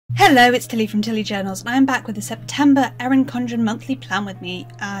Hello, it's Tilly from Tilly Journals, and I'm back with the September Erin Condren monthly plan with me.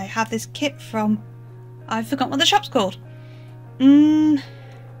 I have this kit from... I've forgotten what the shop's called.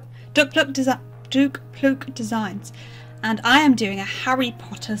 Dook Plook Designs. And I am doing a Harry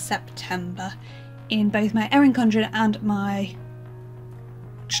Potter September in both my Erin Condren and my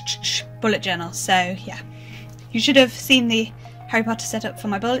bullet journal. So yeah, you should have seen the Harry Potter setup for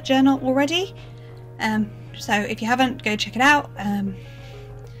my bullet journal already. So if you haven't, go check it out.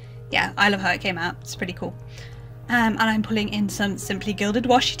 Yeah, I love how it came out. It's pretty cool. And I'm pulling in some Simply Gilded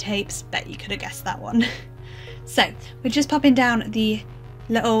Washi tapes. Bet you could have guessed that one. So we're just popping down the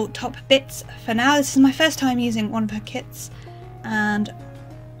little top bits for now. This is my first time using one of her kits, and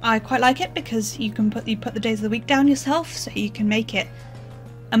I quite like it because you put the days of the week down yourself, so you can make it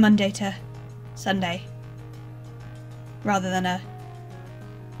a Monday to Sunday rather than a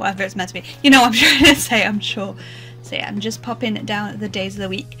whatever it's meant to be. You know what I'm trying to say, I'm sure. So yeah, I'm just popping it down the days of the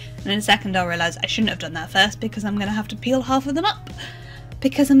week, and in a second I'll realise I shouldn't have done that first because I'm going to have to peel half of them up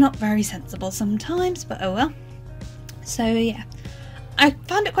because I'm not very sensible sometimes, but oh well. So yeah, I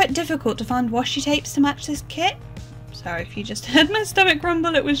found it quite difficult to find washi tapes to match this kit. Sorry if you just heard my stomach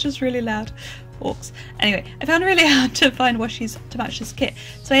rumble, it was just really loud. Orcs. Anyway, I found it really hard to find washis to match this kit,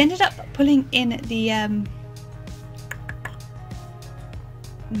 so I ended up pulling in the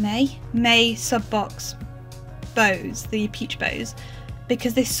May sub-box bows, the peach bows,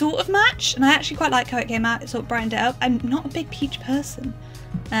 because they sort of match, and I actually quite like how it came out. It sort of brightened it up. I'm not a big peach person,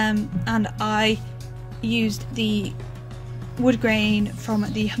 and I used the wood grain from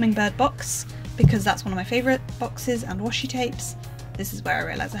the Hummingbird box because that's one of my favourite boxes and washi tapes. This is where I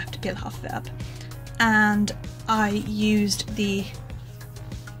realise I have to peel half of it up, and I used the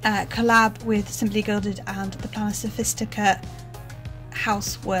collab with Simply Gilded and the Planner Sophistica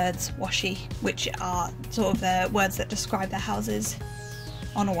house words washi, which are sort of the words that describe their houses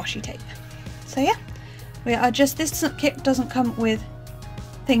on a washi tape. So yeah, we are just, this kit doesn't come with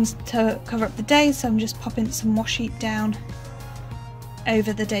things to cover up the days, so I'm just popping some washi down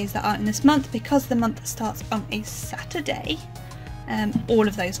over the days that aren't in this month because the month starts on a Saturday. All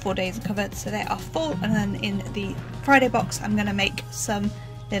of those 4 days are covered, so they are full, and then in the Friday box I'm going to make some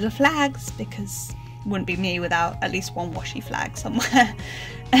little flags because it wouldn't be me without at least one washi flag somewhere.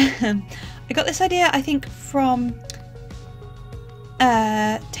 I got this idea, I think, from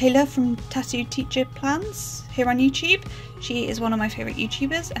Taylor from Tattoo Teacher Plans here on YouTube. She is one of my favourite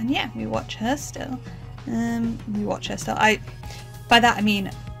YouTubers, and yeah, we watch her still. By that I mean,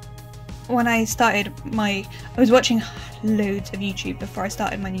 when I started I was watching loads of YouTube before I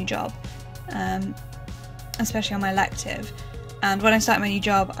started my new job, especially on my elective, and when I started my new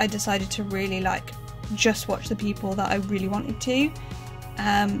job I decided to really just watch the people that I really wanted to,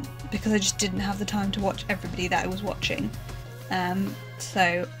 because I just didn't have the time to watch everybody that I was watching.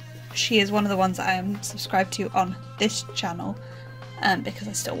 So she is one of the ones that I am subscribed to on this channel, because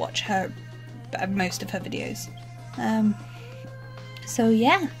I still watch her, most of her videos. So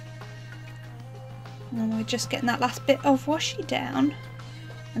yeah, and we're just getting that last bit of washi down,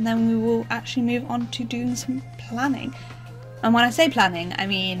 and then we will actually move on to doing some planning. And when I say planning, I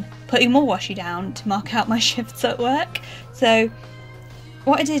mean putting more washi down to mark out my shifts at work. So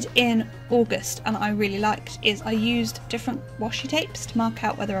what I did in August, and I really liked, is I used different washi tapes to mark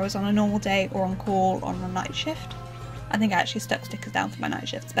out whether I was on a normal day or on call or on a night shift. I think I actually stuck stickers down for my night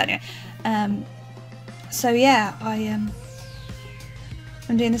shifts, but anyway. So yeah, I'm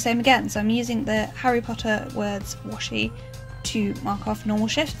doing the same again. So I'm using the Harry Potter words washi to mark off normal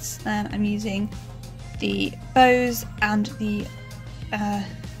shifts. I'm using the bows and the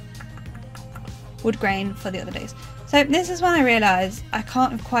wood grain for the other days. So this is when I realised I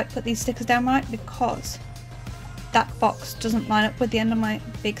can't quite put these stickers down right because that box doesn't line up with the end of my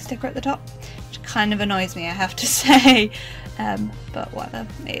big sticker at the top, which kind of annoys me, I have to say, but whatever,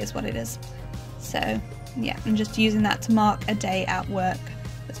 it is what it is. So yeah, I'm just using that to mark a day at work.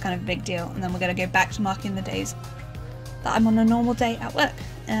 That's kind of a big deal, and then we're going to go back to marking the days that I'm on a normal day at work.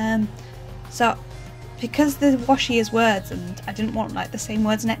 So because the washi is words, and I didn't want the same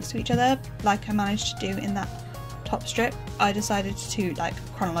words next to each other like I managed to do in that top strip, I decided to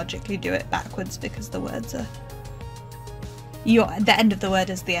chronologically do it backwards because the words are... the end of the word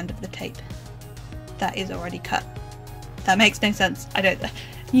is the end of the tape. That is already cut. That makes no sense. I don't...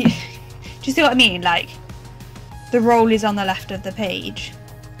 do you see what I mean? The roll is on the left of the page.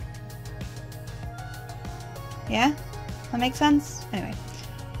 Yeah? That makes sense? Anyway.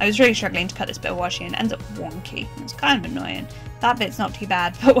 I was really struggling to cut this bit of washi and it ends up wonky. It's kind of annoying. That bit's not too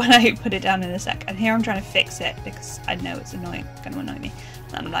bad, but when I put it down in a sec, and here I'm trying to fix it because I know it's going to annoy me.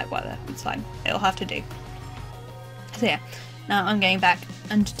 And I'm like, whatever, it's fine. It'll have to do. So yeah, Now I'm going back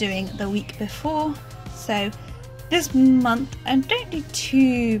and doing the week before. So this month I don't do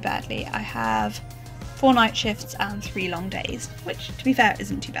too badly. I have 4 night shifts and 3 long days, which to be fair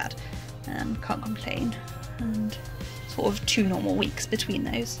isn't too bad. Can't complain. And sort of 2 normal weeks between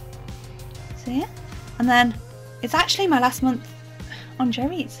those. So yeah. And then it's actually my last month on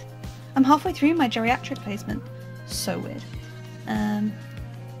Jerry's. I'm halfway through my geriatric placement. So weird.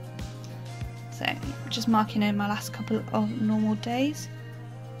 So just marking in my last couple of normal days.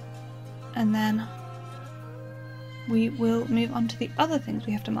 And then we will move on to the other things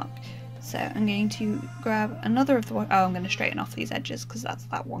we have to mark. So I'm going to grab another of the... Oh, I'm going to straighten off these edges because that's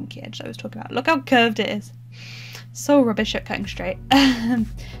that wonky edge I was talking about. Look how curved it is. So rubbish at cutting straight.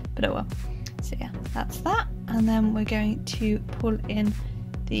 But oh well. So yeah, that's that. And then we're going to pull in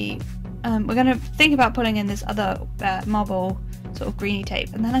the... we're going to think about pulling in this other marble sort of greeny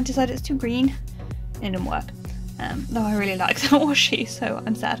tape. And then I decided it's too green. It didn't work. Though I really like that washi, so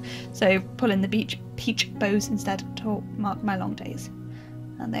I'm sad. So pull in the peach bows instead to mark my long days.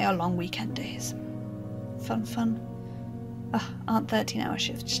 And they are long weekend days. Fun, fun. Aren't 13-hour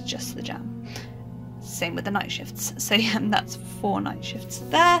shifts just the jam? Same with the night shifts. So yeah, that's 4 night shifts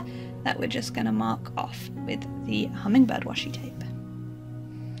there that we're just going to mark off with the hummingbird washi tape.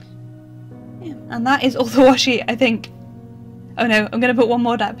 Yeah, and that is all the washi, I think. Oh no, I'm going to put one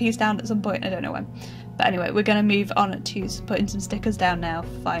more piece down at some point, I don't know when. But anyway, we're going to move on to putting some stickers down now,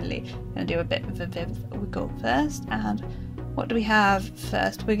 finally. I'm going to do a bit of a wiggle first, and what do we have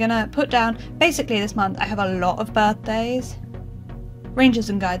first? We're going to put down, basically this month I have a lot of birthdays. Rangers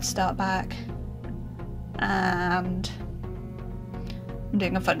and Guides start back, and I'm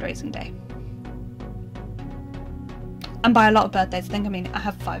doing a fundraising day. And by a lot of birthdays, I mean I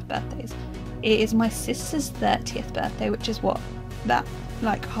have 5 birthdays. It is my sister's 30th birthday, which is what that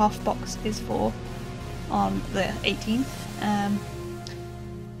like half box is for on the 18th.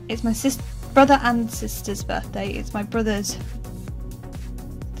 It's my brother and sister's birthday. It's my brother's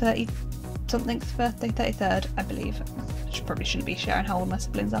 30-somethingth birthday, 33rd, I believe. I probably shouldn't be sharing how old my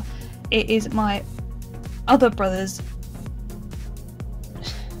siblings are. It is my other brother's...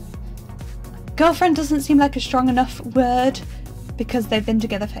 Girlfriend doesn't seem like a strong enough word because they've been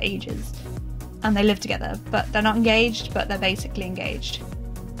together for ages. And they live together, but they're not engaged, but they're basically engaged.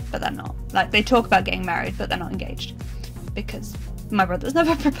 But they're not. Like, they talk about getting married, but they're not engaged. Because my brother's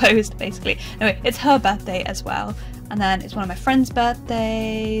never proposed, basically. Anyway, it's her birthday as well. And then it's one of my friends'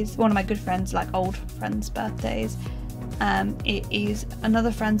 birthdays. One of my good friends, like old friends' birthdays. It is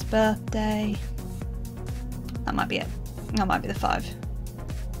another friend's birthday. That might be it. That might be the 5.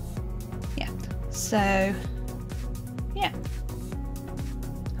 Yeah. So, yeah.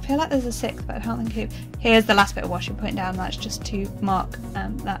 I feel like there's a 6th, but I don't think here's the last bit of washi I'm putting down. That's just to mark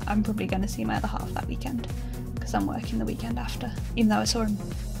that I'm probably going to see my other half that weekend because I'm working the weekend after, even though I saw him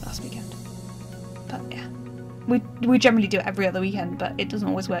last weekend. But yeah, we generally do it every other weekend, but it doesn't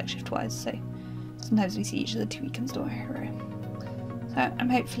always work shift wise, so sometimes we see each other 2 weekends to a hero. So I'm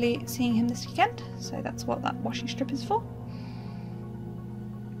hopefully seeing him this weekend, so that's what that washi strip is for.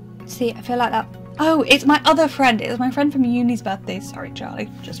 See, I feel like that. Oh, it's my other friend. It was my friend from uni's birthday. Sorry, Charlie,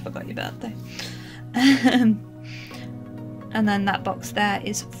 just forgot your birthday. And then that box there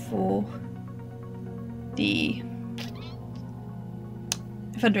is for the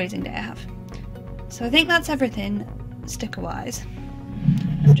fundraising day I have. So I think that's everything sticker wise.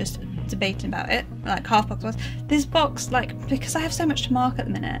 I'm just debating about it, like half box was. This box, like, because I have so much to mark at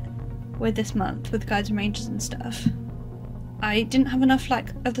the minute with this month with guides and ranges and stuff, I didn't have enough like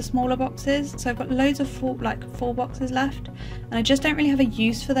of the smaller boxes, so I've got loads of 4 boxes left, and I just don't really have a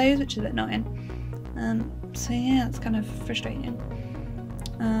use for those, which is a bit annoying. So yeah, it's kind of frustrating.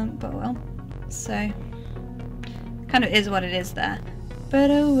 But well, so kind of is what it is there. But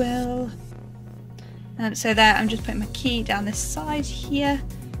oh well. So there, I'm just putting my key down this side here,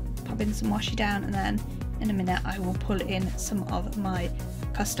 popping some washi down, and then in a minute I will pull in some of my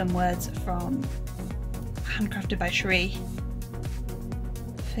custom words from Handcrafted by Cherie.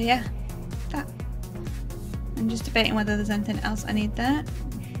 So yeah, that. I'm just debating whether there's anything else I need there.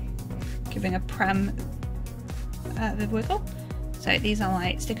 Giving a prem Viv wiggle. So these are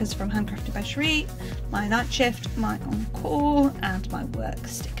my stickers from Handcrafted by Cherie, my night shift, my on-call, and my work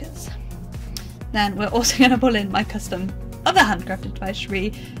stickers. Then we're also going to pull in my custom other Handcrafted by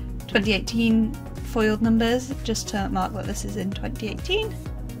Cherie 2018 foiled numbers, just to mark that this is in 2018,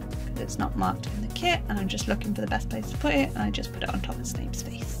 because it's not marked in the kit, and I'm just looking for the best place to put it, and I just put it on top of Snape's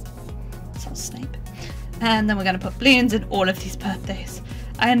face. So Snape. And then we're going to put balloons in all of these birthdays.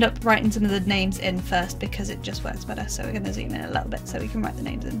 I end up writing some of the names in first because it just works better, so we're going to zoom in a little bit so we can write the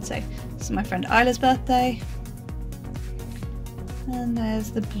names in. So this is my friend Isla's birthday, And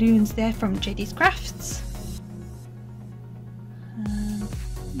there's the balloons there from JD's Crafts.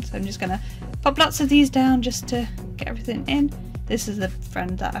 So I'm just going to pop lots of these down just to get everything in. This is the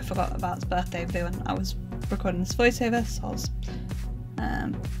friend that I forgot about his birthday when I was recording this voiceover. So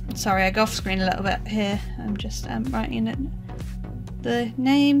sorry, I go off screen a little bit here. I'm just writing it. The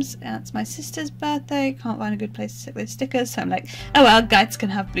names. That's my sister's birthday. Can't find a good place to stick those stickers, so I'm like, oh well, guides can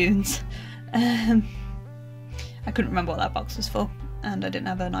have balloons. I couldn't remember what that box was for, and I didn't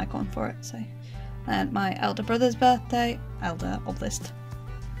have an icon for it. So, and my elder brother's birthday.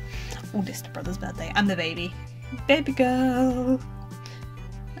 Oldest brother's birthday. I'm the baby girl.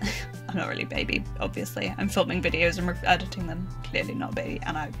 I'm not really a baby, obviously. I'm filming videos and editing them. Clearly not a baby,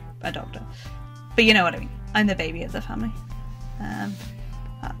 and I'm a doctor. But you know what I mean. I'm the baby of the family.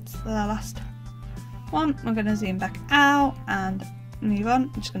 That's the last one. We're going to zoom back out and move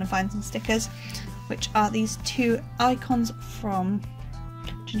on. I'm just going to find some stickers, which are these two icons from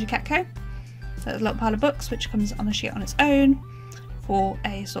Ginger Cat Co. So there's a little pile of books, which comes on a sheet on its own for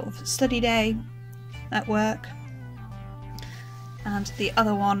a sort of study day at work, and the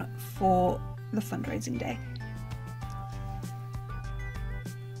other one for the fundraising day,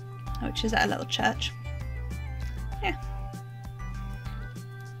 which is at a little church. Yeah.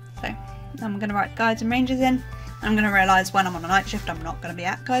 So I'm going to write Guides and Rangers in. I'm going to realise when I'm on a night shift I'm not going to be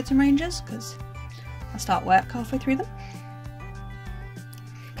at Guides and Rangers because I start work halfway through them.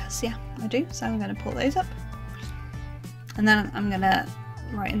 Because yeah, I do. So I'm going to pull those up. And then I'm going to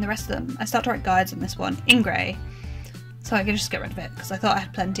write in the rest of them. I start to write guides on this one in grey, so I can just get rid of it because I thought I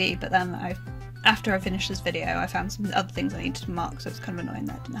had plenty, but then after I finished this video I found some other things I needed to mark, so it's kind of annoying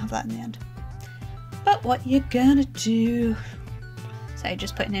that I didn't have that in the end. But what you gonna do? So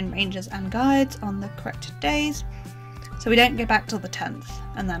just putting in Rangers and Guides on the correct days, so we don't go back till the 10th,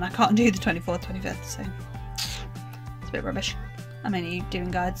 and then I can't do the 24th, 25th, so it's a bit rubbish. I'm only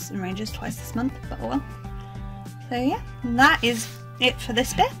doing Guides and Rangers twice this month, but oh well. So yeah, that is it for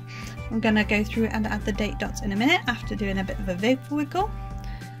this bit. I'm going to go through and add the date dots in a minute after doing a bit of a wiggle.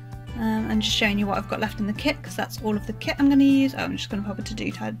 And just showing you what I've got left in the kit, because that's all of the kit I'm going to use. Oh, I'm just going to pop it to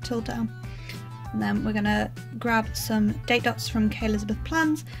do-title down. And then we're going to grab some date dots from K Elizabeth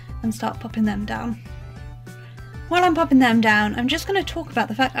Plans and start popping them down. While I'm popping them down, I'm just going to talk about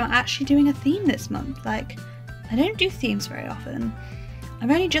the fact I'm actually doing a theme this month. Like, I don't do themes very often.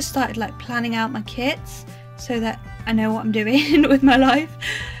 I've only just started like planning out my kits so that I know what I'm doing with my life,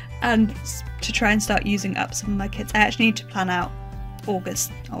 and to try and start using up some of my kits. I actually need to plan out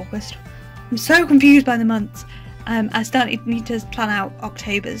August. I'm so confused by the months. I need to plan out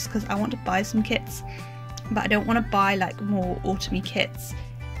October's because I want to buy some kits, but I don't want to buy like more autumny kits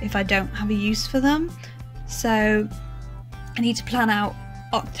if I don't have a use for them. So I need to plan out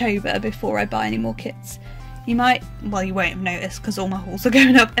October before I buy any more kits. You might, well, you won't have noticed because all my hauls are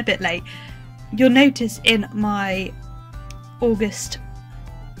going up a bit late. You'll notice in my August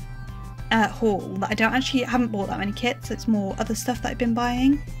haul that I haven't bought that many kits. It's more other stuff that I've been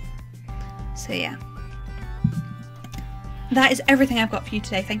buying. So yeah, that is everything I've got for you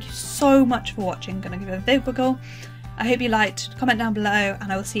today. Thank you so much for watching. I'm gonna give it a big wiggle. I hope you liked. Comment down below, and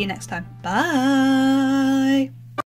I will see you next time. Bye.